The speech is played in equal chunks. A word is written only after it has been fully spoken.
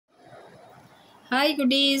Hi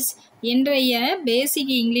குட்டீஸ், இன்றைய பேசிக்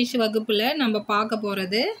English வகுப்பில் நம்ம பார்க்க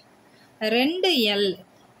போகிறது 2 L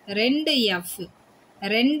 2 F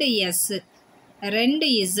 2 S 2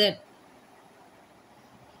 Z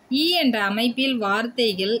E என்ற அமைப்பில்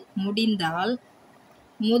வார்த்தைகள் முடிந்தால்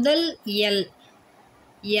முதல் L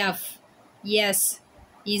F S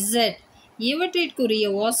Z இவற்றிற்குரிய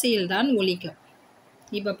ஓசையில்தான் ஒலிக்கும்.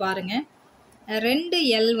 இப்போ பாருங்கள், 2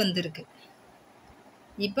 L வந்திருக்கு.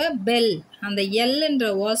 இப்போ பெல், அந்த எல்ன்ற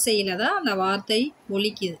ஓசையில் தான் அந்த வார்த்தை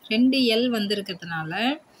ஒலிக்குது. 2 எல் வந்திருக்கிறதுனால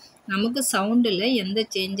நமக்கு சவுண்டில் எந்த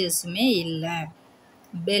சேஞ்சஸுமே இல்லை.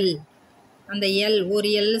 பெல், அந்த எல்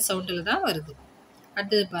ஒரு எல் சவுண்டில் தான் வருது.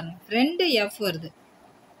 அடுத்தது பாருங்கள், 2 எஃப் வருது.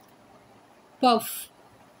 பஃப்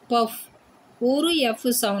பஃப், ஒரு எஃப்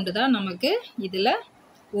சவுண்டு தான் நமக்கு இதில்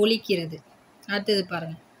ஒலிக்கிறது. அடுத்தது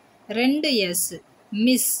பாருங்கள், 2 எஸ்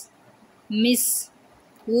மிஸ் மிஸ்,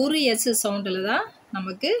 ஒரு எஸ் சவுண்டில் தான்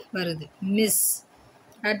நமக்கு வருது, மிஸ்.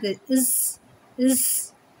 அடுத்து இஸ் இஸ்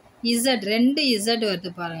இசட், 2 இசட்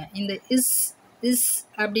வருது பாருங்கள். இந்த இஸ் இஸ்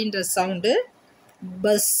அப்படின்ற சவுண்டு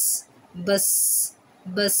பஸ் பஸ்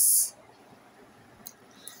பஸ்.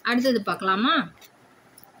 அடுத்தது பார்க்கலாமா?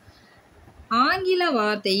 ஆங்கில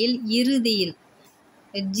வார்த்தையில் இறுதியில்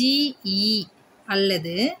GE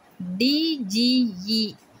அல்லது DGE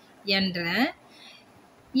என்ற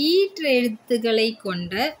ஈற்றெழுத்துக்களை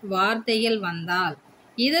கொண்ட வார்த்தைகள் வந்தால்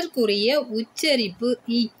இதற்குரிய உச்சரிப்பு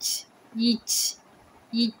இச் இச்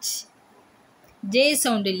இச். ஜே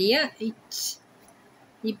சவுண்ட் இல்லையா, இச்.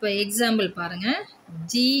 இப்போ எக்ஸாம்பிள் பாருங்கள்,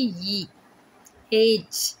 GE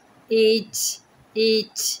H H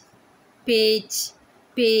H பேச்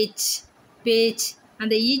பேச் பேச்,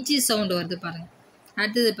 அந்த இஜி சவுண்டு வருது பாருங்கள்.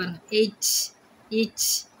 அடுத்தது பாருங்கள், H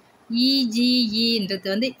H EGEன்றது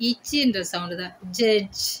வந்து இச்சுன்ற சவுண்டு தான்.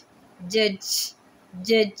 ஜட்ஜ் ஜட்ஜ்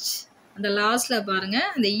ஜட்ஜ், அந்த லாஸ்ட்டில் பாருங்கள்,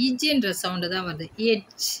 அந்த இஜின்ற சவுண்டு தான் வருது.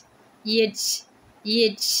 H H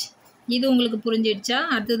H. இது உங்களுக்கு புரிஞ்சிடுச்சா?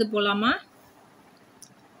 அடுத்தது போகலாமா?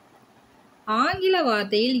 ஆங்கில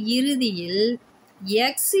வார்த்தையில் இறுதியில்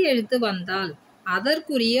எக்ஸ் எழுத்து வந்தால்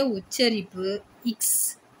அதற்குரிய உச்சரிப்பு இக்ஸ்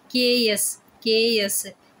கேஎஸ் கேஎஸ்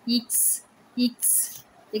இக்ஸ் இக்ஸ்.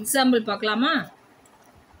 எக்ஸாம்பிள் பார்க்கலாமா?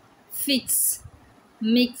 ஃபிக்ஸ்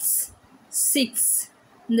மிக்ஸ் சிக்ஸ்,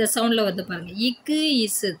 இந்த சவுண்டில் வந்து பாருங்கள். இக்கு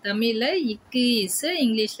இஸ், தமிழில் இக்கு இஸ்,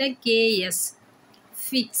 இங்கிலீஷில் கேஎஸ்.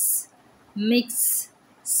 Fix mix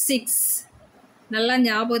six. நல்லா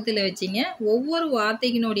ஞாபகத்தில் வச்சிங்க. ஒவ்வொரு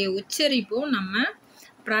வார்த்தையினுடைய உச்சரிப்பும் நம்ம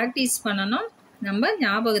ப்ராக்டிஸ் பண்ணணும், நம்ம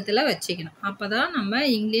ஞாபகத்தில் வச்சுக்கணும். அப்போ தான் நம்ம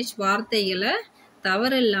இங்கிலீஷ் வார்த்தைகளை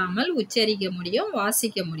தவறில்லாமல் உச்சரிக்க முடியும்,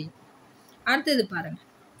 வாசிக்க முடியும். அடுத்தது பாருங்கள்,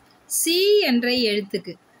 சி என்ற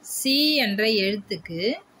எழுத்துக்கு சி என்ற எழுத்துக்கு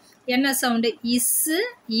என்ன சவுண்டு? இஸ்ஸு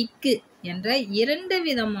இக்கு என்ற 2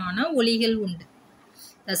 விதமான ஒலிகள் உண்டு.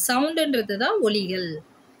 இந்த சவுண்டுன்றது தான் ஒலிகள்.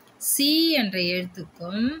 சி என்ற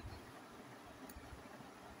எழுத்துக்கும்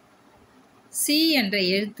சி என்ற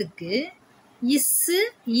எழுத்துக்கு இஸ்ஸு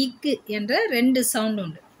இக்கு என்ற 2 சவுண்டு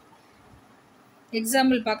உண்டு.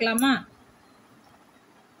 எக்ஸாம்பிள் பார்க்கலாமா?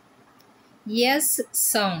 S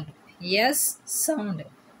sound S sound,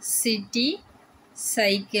 city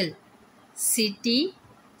cycle city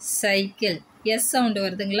cycle, S sound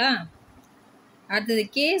வருதுங்களா? அடுத்தது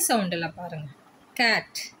கே சவுண்டில் பாருங்கள்,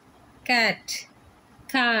 gate gate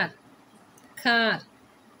car car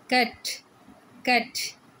cut cut.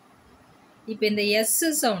 இப்போ இந்த எஸ்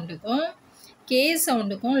சவுண்டுக்கும் கே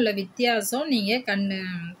சவுண்டுக்கும் உள்ள வித்தியாசம் நீங்கள்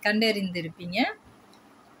கண்டறிந்திருப்பீங்க.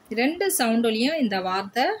 2 சவுண்டுலேயும் இந்த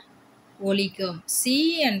வார்த்தை ஒலிக்கும். சி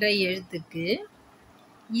என்ற எழுத்துக்கு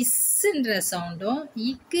இஸ்ன்ற சவுண்டும்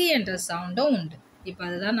இக்கு என்ற சவுண்டும் உண்டு. இப்போ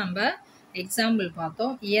அதுதான் நம்ம எக்ஸாம்பிள்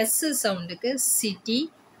பார்த்தோம். S சவுண்டுக்கு city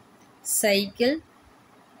cycle,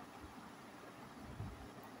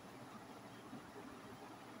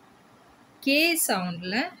 K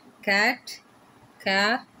சவுண்டில் gate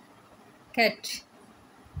car cut.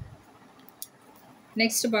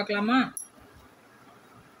 Next பார்க்கலாமா?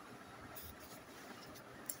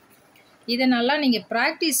 இதை நல்லா நீங்கள்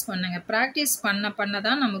ப்ராக்டிஸ் பண்ணுங்கள். ப்ராக்டிஸ் பண்ண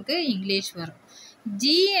தான் நமக்கு இங்கிலீஷ் வரும்.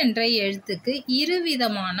 ஜி என்ற எழுத்துக்கு 2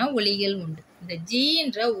 விதமான ஒலிகள் உண்டு. இந்த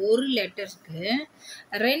ஜின்ற ஒரு லெட்டருக்கு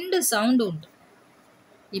 2 சவுண்டு உண்டு.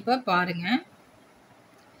 இப்போ பாருங்கள்,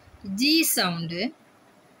 G sound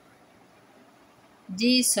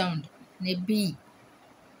G sound நிபி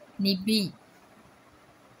நிபி,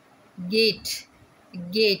 gate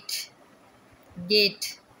gate gate,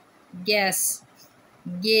 case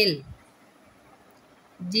Khel.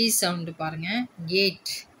 G sound பாருங்கள்,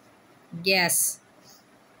 கேட் கேஸ்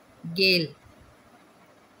கேல்.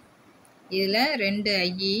 இதில் 2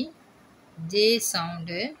 ஐ, J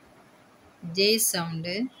sound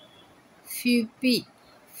ஃப்யூப்பி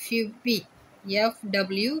ஃப்யூப்பி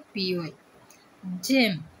FWPY.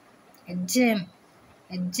 GeM GeM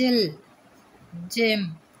gel GeM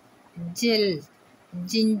gel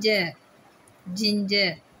ginger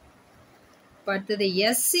ginger. அடுத்தது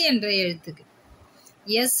எஸ் என்ற எழுத்துக்கு,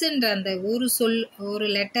 எஸ் என்ற அந்த ஒரு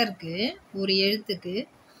லெட்டருக்கு, ஒரு எழுத்துக்கு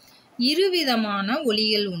இருவிதமான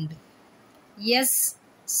ஒலிகள் உண்டு. எஸ்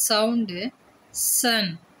சவுண்டு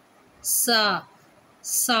சன், சா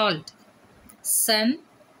சால்ட், சன்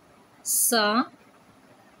சா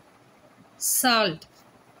சால்ட்.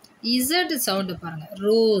 இசட் சவுண்டு பாருங்க,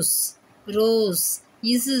 ரோஸ் ரோஸ்.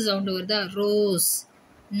 இசு சவுண்டு வருதா, ரோஸ்.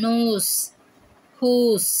 நோஸ்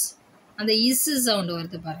ஹோஸ், அந்த இசு சவுண்டு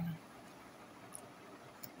வருது பாருங்க,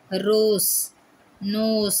 ரோஸ்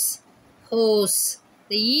நோஸ் ஹோஸ்.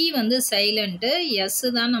 இந்த ஈ வந்து சைலண்ட்டு, எஸ்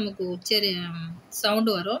தான் நமக்கு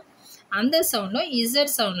சவுண்டு வரும். அந்த சவுண்டும்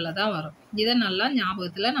இசட் சவுண்டில் தான் வரும். இதை நல்லா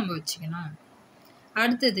ஞாபகத்தில் நம்ம வச்சுக்கணும்.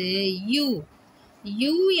 அடுத்தது யூ.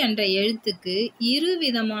 யூ என்ற எழுத்துக்கு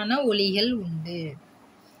இருவிதமான ஒலிகள் உண்டு.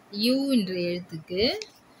 யூ என்ற எழுத்துக்கு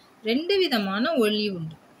 2 விதமான ஒலி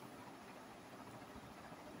உண்டு.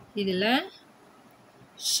 இதில்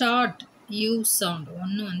ஷார்ட் யூ சவுண்டு,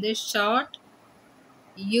 ஒன்று வந்து short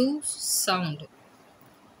you sound.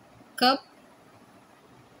 Cup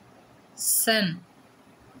Sun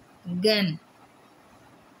gun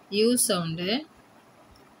you sound.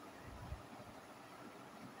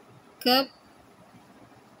 Cup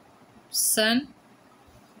Sun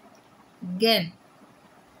gun.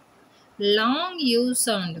 Long you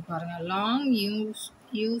sound பாருங்க, long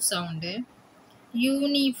you sound.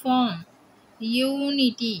 Uniform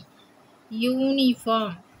unity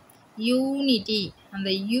uniform unity. அந்த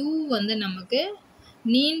யூ வந்து நமக்கு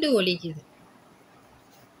நீண்டு ஒலிக்குது.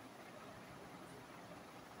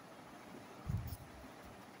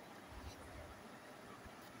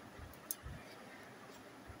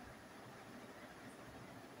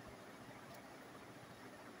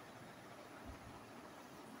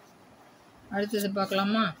 அடுத்தது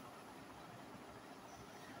பார்க்கலாமா?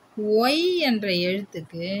 ஒய் என்ற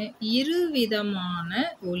எழுத்துக்கு இருவிதமான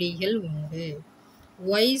ஒலிகள் உண்டு.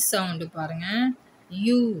 ஒய் சவுண்டு பாருங்க,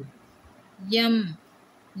 யூ எம்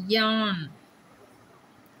யான்.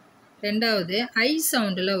 ரெண்டாவது ஐ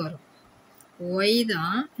சவுண்டில் வரும். ஒய்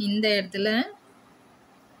தான் இந்த இடத்துல,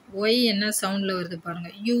 ஒய் என்ன சவுண்டில் வருது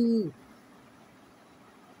பாருங்க, யூ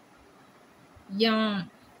யான்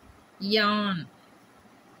யான்.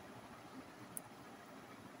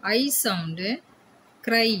 ஐ sound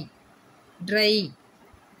cry try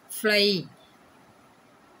fly.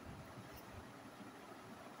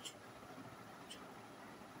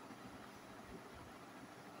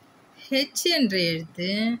 H என்ற எழுத்து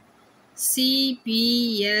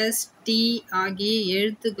CPST ஆகிய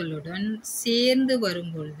எழுத்துக்களுடன் சேர்ந்து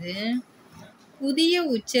வரும்பொழுது புதிய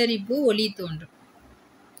உச்சரிப்பு ஒலி தோன்றும்.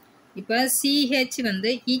 இப்போ CH வந்து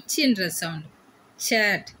இச் என்ற சவுண்டு,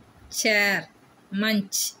 சேட் சேர்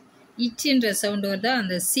மஞ்ச். இச்சுன்ற சவுண்டு வருதா,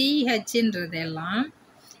 அந்த CHன்றதெல்லாம்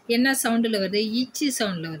என்ன சவுண்டில் வருது, இச்சு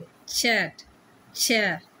சவுண்டில் வருது. சேட்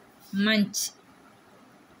சேர் மஞ்ச்.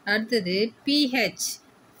 அடுத்தது PH.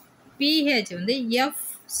 PH வந்து எஃப்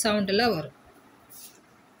சவுண்டில் வரும்.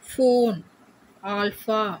 Phone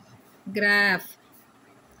alpha graph.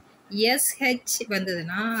 SH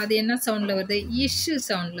வந்ததுன்னா அது என்ன சவுண்டில் வருது, இஷு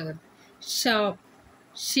சவுண்டில் வருது. Shop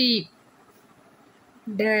sheep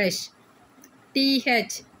dash.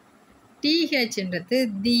 TH. THன்றது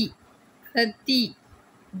தி, தி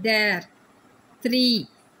தேர் த்ரீ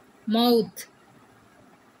மவுத்.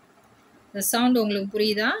 இந்த சவுண்டு உங்களுக்கு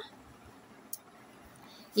புரியுதா?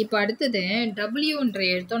 இப்போ அடுத்தது W என்ற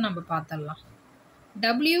எழுத்தும் நம்ம பார்த்துடலாம்.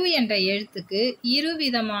 W என்ற எழுத்துக்கு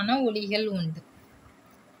இருவிதமான ஒலிகள் உண்டு.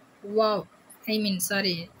 Wow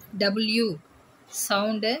W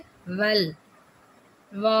sound well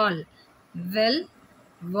wall well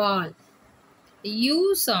wall. You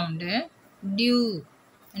sound due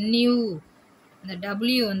new. இந்த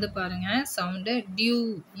W வந்து பாருங்க சவுண்டு டியூ,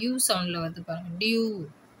 யூ சவுண்டில் வந்து பாருங்க, டியூ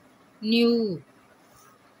நியூ.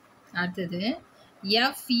 அடுத்தது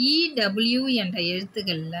FEW என்ற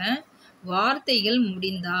எழுத்துக்களில் வார்த்தைகள்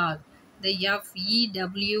முடிந்தால், இந்த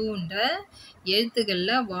FEW என்ற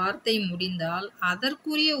எழுத்துக்களில் வார்த்தை முடிந்தால்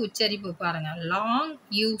அதற்குரிய உச்சரிப்பு பாருங்க, லாங்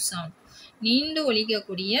யூ சவுண்ட், நீண்டு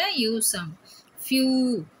ஒலிக்கக்கூடிய you sound. Few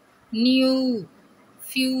new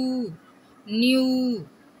few new.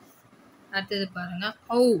 அடுத்தது பாருங்க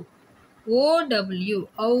OW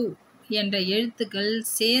ஓ என்ற எழுத்துக்கள்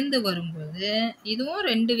சேர்ந்து வரும்போது இதுவும்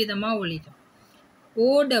 2 விதமாக ஒலிக்கும்.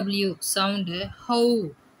 OW sound how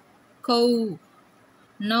Kaur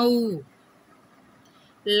now.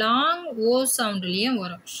 Long ஓ சவுண்ட்லேயும்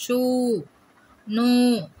வரும், ஷோ நோ,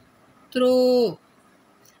 த்ரோ.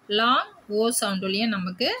 லாங் ஓ சவுண்டுலையும்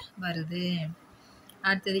நமக்கு வருது.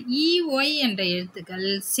 அடுத்தது இஒய் என்ற எழுத்துக்கள்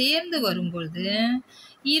சேர்ந்து வரும்பொழுது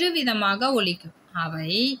இருவிதமாக ஒலிக்கும்.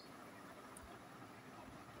 அவை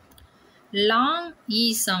லாங் இ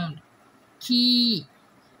சவுண்ட், கீ,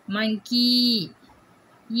 மங்கி.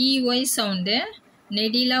 இஒய் சவுண்டு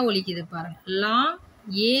நெடிலாக ஒலிக்குது பாருங்க. லாங்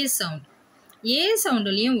ஏ சவுண்ட், ஏ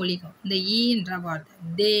சவுண்டுலேயும் ஒலிக்கும் இந்த ஈன்ற வார்த்தை.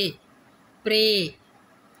 தே, ப்ரே,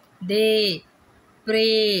 தே, ப்ரே.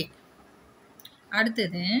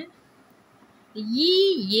 அடுத்தது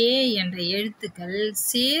ஏ என்ற எழுத்துக்கள்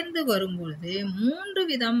சேர்ந்து வரும்பொழுது 3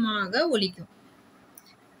 விதமாக ஒலிக்கும்.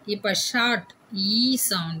 இப்போ ஷார்ட் ஈ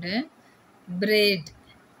sound, bread,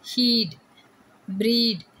 heat,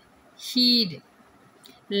 breed, heat.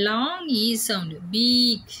 Long இ சவுண்டு,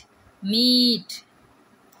 பீக், மீட்.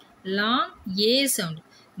 லாங் ஏ sound,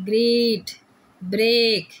 great,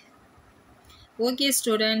 break. Okay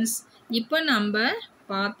students, இப்போ நம்ம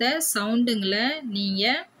பார்த்த சவுண்டுங்களை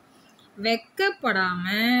நீங்கள்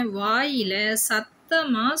வெக்கப்படாமல் வாயில்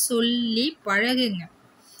சத்தமாக சொல்லி பழகுங்க.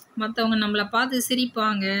 மற்றவங்க நம்மளை பார்த்து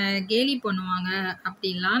சிரிப்பாங்க, கேலி பண்ணுவாங்க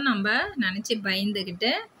அப்படின்லாம் நம்ம நினச்சி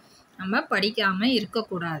பயந்துக்கிட்டு நம்ம படிக்காமல்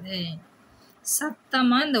இருக்கக்கூடாது.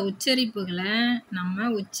 சத்தமாக இந்த உச்சரிப்புகளை நம்ம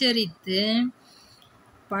உச்சரித்து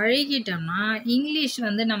பழகிட்டோம்னா இங்கிலீஷ்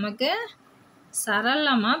நமக்கு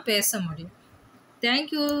சரளமாக பேச முடியும்.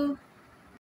 தேங்க்யூ.